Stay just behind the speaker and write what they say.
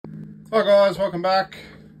Hi guys, welcome back.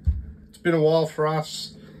 It's been a while for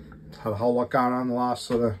us. Had a whole lot going on the last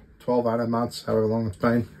sort of 12, 18 months, however long it's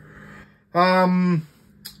been.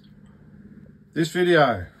 This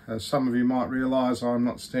video, as some of you might realise, I'm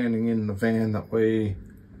not standing in the van that we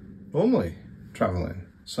normally travel in.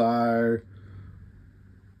 So,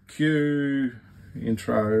 cue,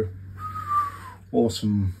 intro,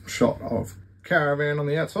 awesome shot of Caravan on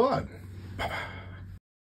the outside. Bye-bye.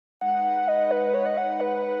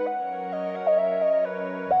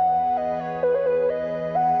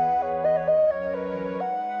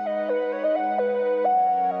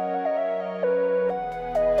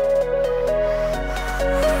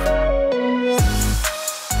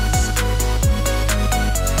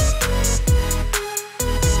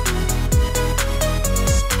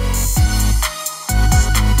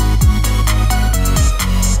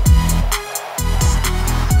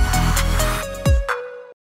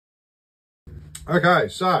 Okay,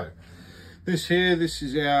 so this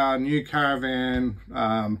is our new Caravan.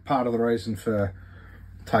 Part of the reason for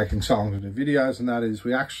taking so long to do videos, and that is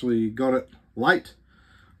we actually got it late.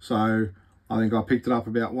 So I think I picked it up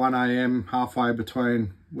about 1 AM, halfway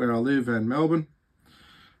between where I live and Melbourne.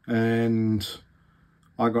 And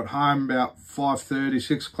I got home about 5:30,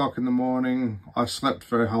 6 o'clock in the morning. I slept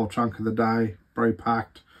for a whole chunk of the day,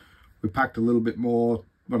 pre-packed. We packed a little bit more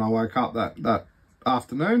when I woke up that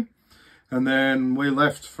afternoon. And then we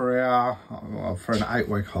left for an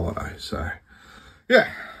 8-week holiday. So yeah,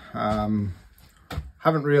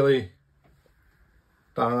 haven't really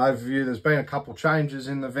done an overview. There's been a couple changes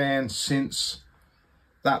in the van since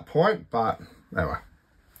that point, but anyway,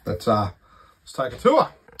 let's take a tour.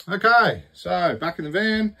 Okay, so back in the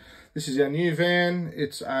van. This is our new van.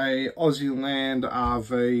 It's a Aussie Land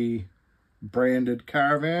RV branded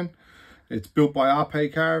caravan. It's built by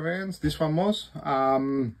RP Caravans. This one was.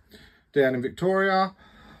 Down in Victoria.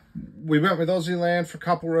 We went with Aussie Land for a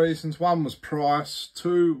couple of reasons. One was price,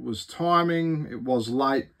 two was timing. It was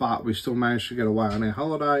late, but we still managed to get away on our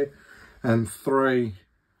holiday. And three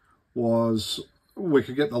was we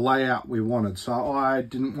could get the layout we wanted. So I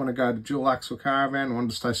didn't want to go to dual axle caravan. I wanted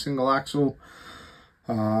to stay single axle.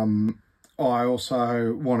 I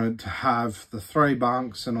also wanted to have the 3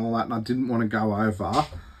 bunks and all that, and I didn't want to go over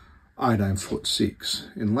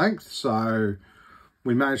 18'6" in length. So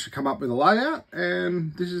we managed to come up with a layout,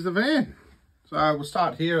 and this is the van. So we'll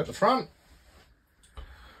start here at the front.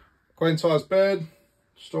 Queen size bed,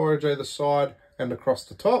 storage either side and across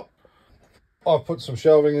the top. I've put some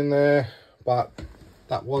shelving in there, but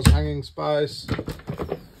that was hanging space.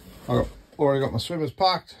 I've already got my swimmers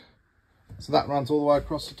packed, so that runs all the way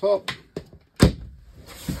across the top.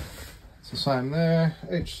 It's the same there.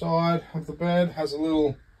 Each side of the bed has a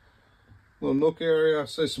little nook area. I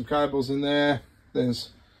see some cables in there.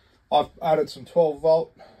 I've added some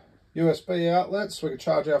 12-volt USB outlets so we can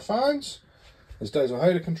charge our phones. There's diesel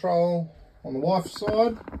heater control on the wife's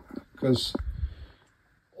side because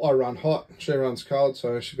I run hot, she runs cold,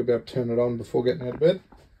 so she could be able to turn it on before getting out of bed.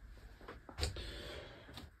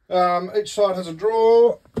 Each side has a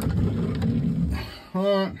drawer,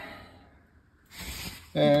 right,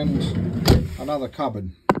 and another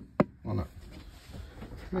cupboard on it.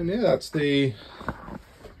 And yeah, that's the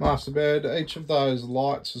master bed. Each of those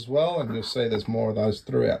lights as well, and you'll see there's more of those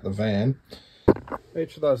throughout the van.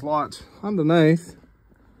 Each of those lights underneath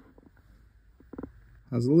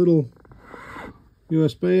has a little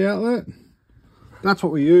USB outlet. That's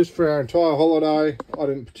what we used for our entire holiday. I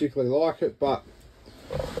didn't particularly like it, but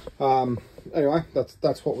anyway,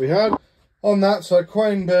 that's what we had on that. So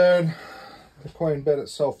queen bed, the queen bed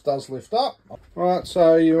itself does lift up. All right,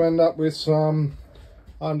 so you end up with some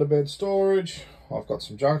underbed storage. I've got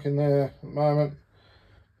some junk in there at the moment.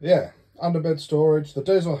 Yeah, underbed storage. The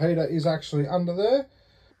diesel heater is actually under there.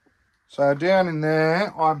 So down in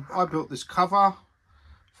there, I built this cover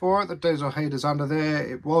for it. The diesel heater's under there.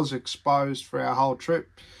 It was exposed for our whole trip.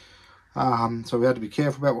 So we had to be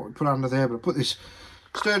careful about what we put under there. But I put this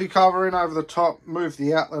sturdy cover in over the top, moved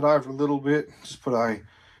the outlet over a little bit, just put a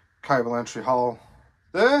cable entry hole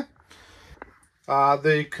there.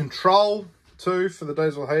 The control too for the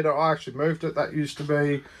diesel heater, I actually moved it. That used to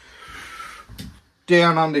be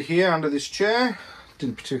down under here, under this chair.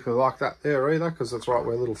 Didn't particularly like that there either, because that's right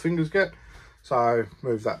where little fingers get. So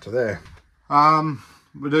moved that to there.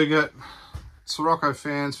 We do get Sirocco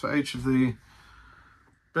fans for each of the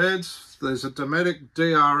beds. There's a Dometic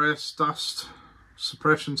DRS dust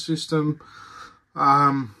suppression system.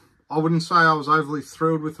 I wouldn't say I was overly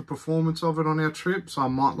thrilled with the performance of it on our trip, so I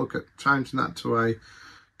might look at changing that to a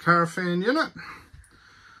Caravan unit.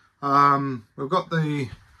 We've got the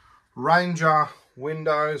Ranger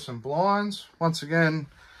windows and blinds. Once again,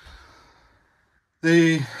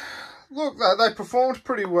 Look, they performed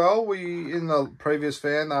pretty well. In the previous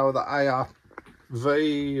van, they were the ARV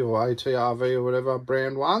or ATRV or whatever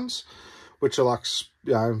brand ones, which are like,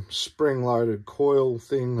 you know, spring-loaded coil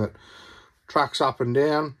thing that tracks up and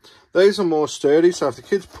down. These are more sturdy, so if the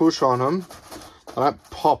kids push on them, they don't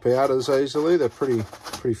pop out as easily. They're pretty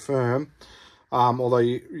firm. Although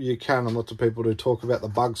you can, and lots of people do talk about the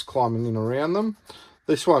bugs climbing in around them.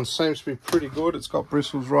 This one seems to be pretty good. It's got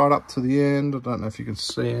bristles right up to the end. I don't know if you can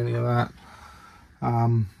see any of that.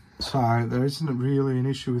 So there isn't really an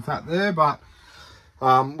issue with that there, but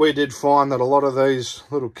we did find that a lot of these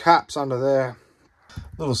little caps under there,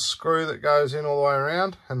 little screw that goes in all the way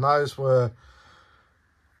around, and those were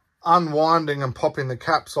unwinding and popping the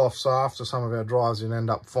caps off. So after some of our drives, you'd end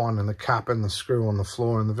up finding the cap and the screw on the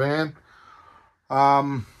floor in the van.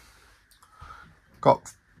 Got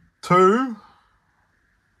 2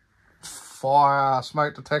 fire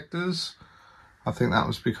smoke detectors. I think that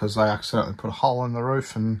was because they accidentally put a hole in the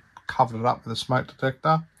roof and covered it up with a smoke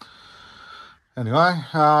detector. Anyway,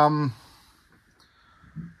 line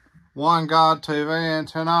guard TV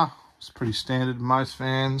antenna. It's pretty standard in most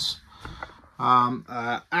vans.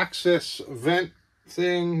 Access vent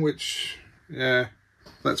thing, which, yeah,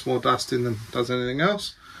 lets more dust in than does anything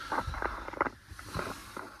else.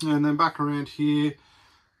 And then back around here,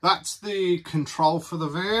 that's the control for the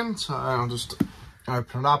van. So I'll just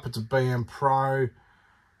open it up. It's a BM Pro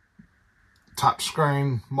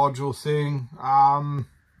touchscreen module thing.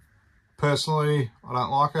 Personally, I don't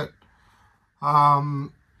like it.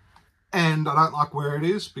 And I don't like where it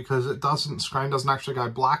is because it screen doesn't actually go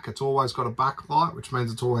black. It's always got a backlight, which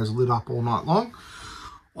means it's always lit up all night long.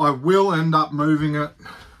 I will end up moving it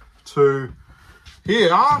to here,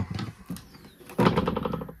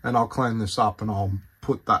 and I'll clean this up and I'll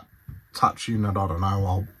put that touch unit, I don't know,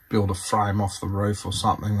 I'll build a frame off the roof or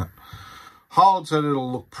something that holds it.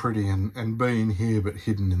 It'll look pretty and be in here but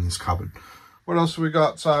hidden in this cupboard. What else have we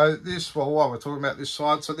got? So this, well, while we're talking about this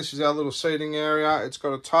side, so this is our little seating area. It's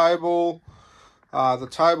got a table. The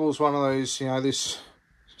table is one of these, you know, this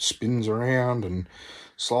spins around and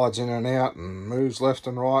slides in and out and moves left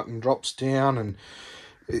and right and drops down, and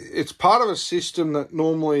it's part of a system that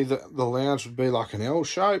normally the lounge would be like an L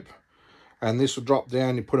shape, and this would drop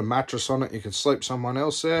down, you put a mattress on it, you could sleep someone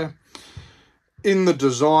else there. In the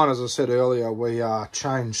design, as I said earlier, we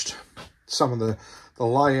changed some of the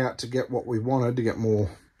layout to get what we wanted, to get more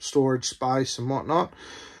storage space and whatnot.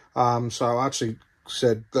 So I actually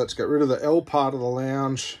said, let's get rid of the L part of the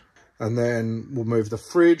lounge, and then we'll move the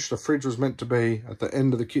fridge. The fridge was meant to be at the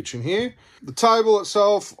end of the kitchen here. The table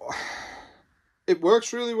itself, it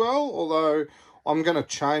works really well, although I'm going to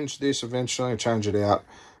change this eventually, change it out,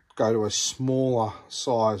 go to a smaller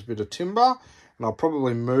size bit of timber, and I'll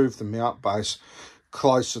probably move the mount base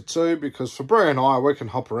closer to, because for Brie and I, we can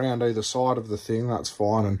hop around either side of the thing, that's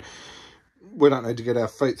fine, and we don't need to get our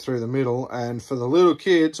feet through the middle. And for the little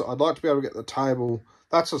kids, I'd like to be able to get the table,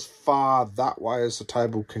 that's as far that way as the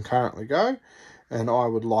table can currently go, and I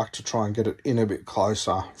would like to try and get it in a bit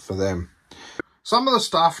closer for them. Some of the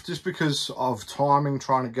stuff, just because of timing,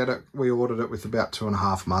 trying to get it, we ordered it with about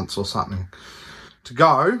 2.5 months or something to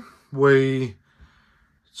go. We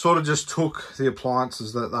sort of just took the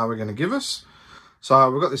appliances that they were going to give us.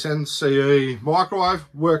 So we've got this NCE microwave,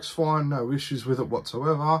 works fine, no issues with it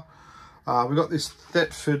whatsoever. We've got this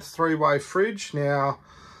Thetford 3-way fridge. Now,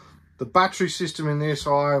 the battery system in this,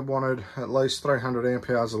 I wanted at least 300 amp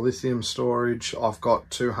hours of lithium storage. I've got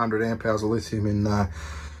 200 amp hours of lithium in the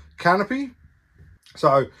canopy.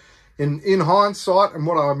 So in hindsight, and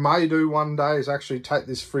what I may do one day is actually take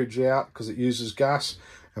this fridge out because it uses gas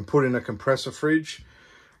and put in a compressor fridge.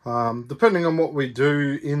 Depending on what we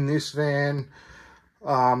do in this van,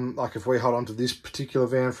 like if we hold on to this particular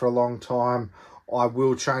van for a long time, I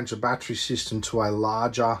will change the battery system to a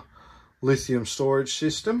larger lithium storage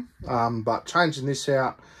system. But changing this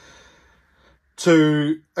out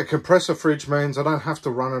to a compressor fridge means I don't have to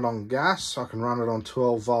run it on gas. I can run it on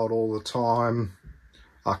 12 volt all the time.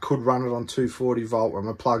 I could run it on 240 volt when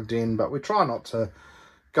we're plugged in, but we try not to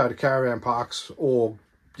go to caravan parks or,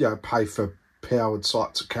 you know, pay for powered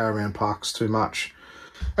sites at caravan parks too much.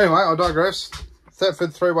 Anyway, I digress.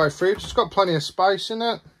 Thetford 3-way fridge. It's got plenty of space in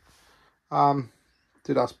it.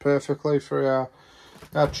 Did us perfectly for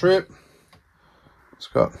our trip. It's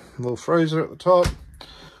got a little freezer at the top.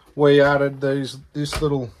 We added this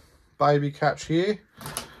little baby catch here.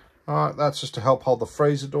 Alright, that's just to help hold the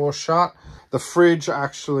freezer door shut. The fridge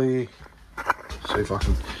actually, see if I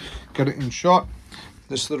can get it in shot.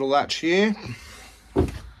 This little latch here.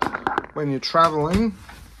 When you're traveling,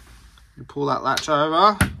 you pull that latch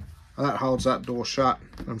over and that holds that door shut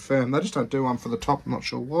and firm. They just don't do one for the top, I'm not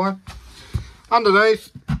sure why.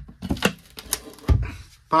 Underneath,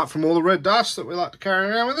 apart from all the red dust that we like to carry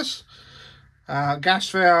around with us, gas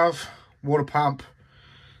valve, water pump,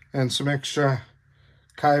 and some extra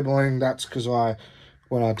cabling. That's because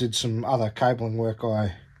when I did some other cabling work,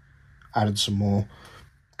 I added some more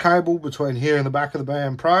cable between here and the back of the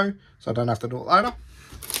BM Pro, so I don't have to do it later.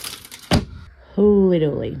 Holy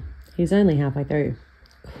dooly. He's only halfway through.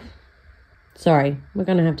 Sorry, we're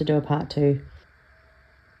going to have to do a part 2.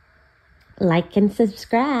 Like and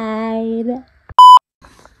subscribe.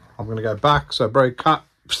 I'm going to go back, so break, cut,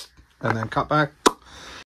 and then cut back.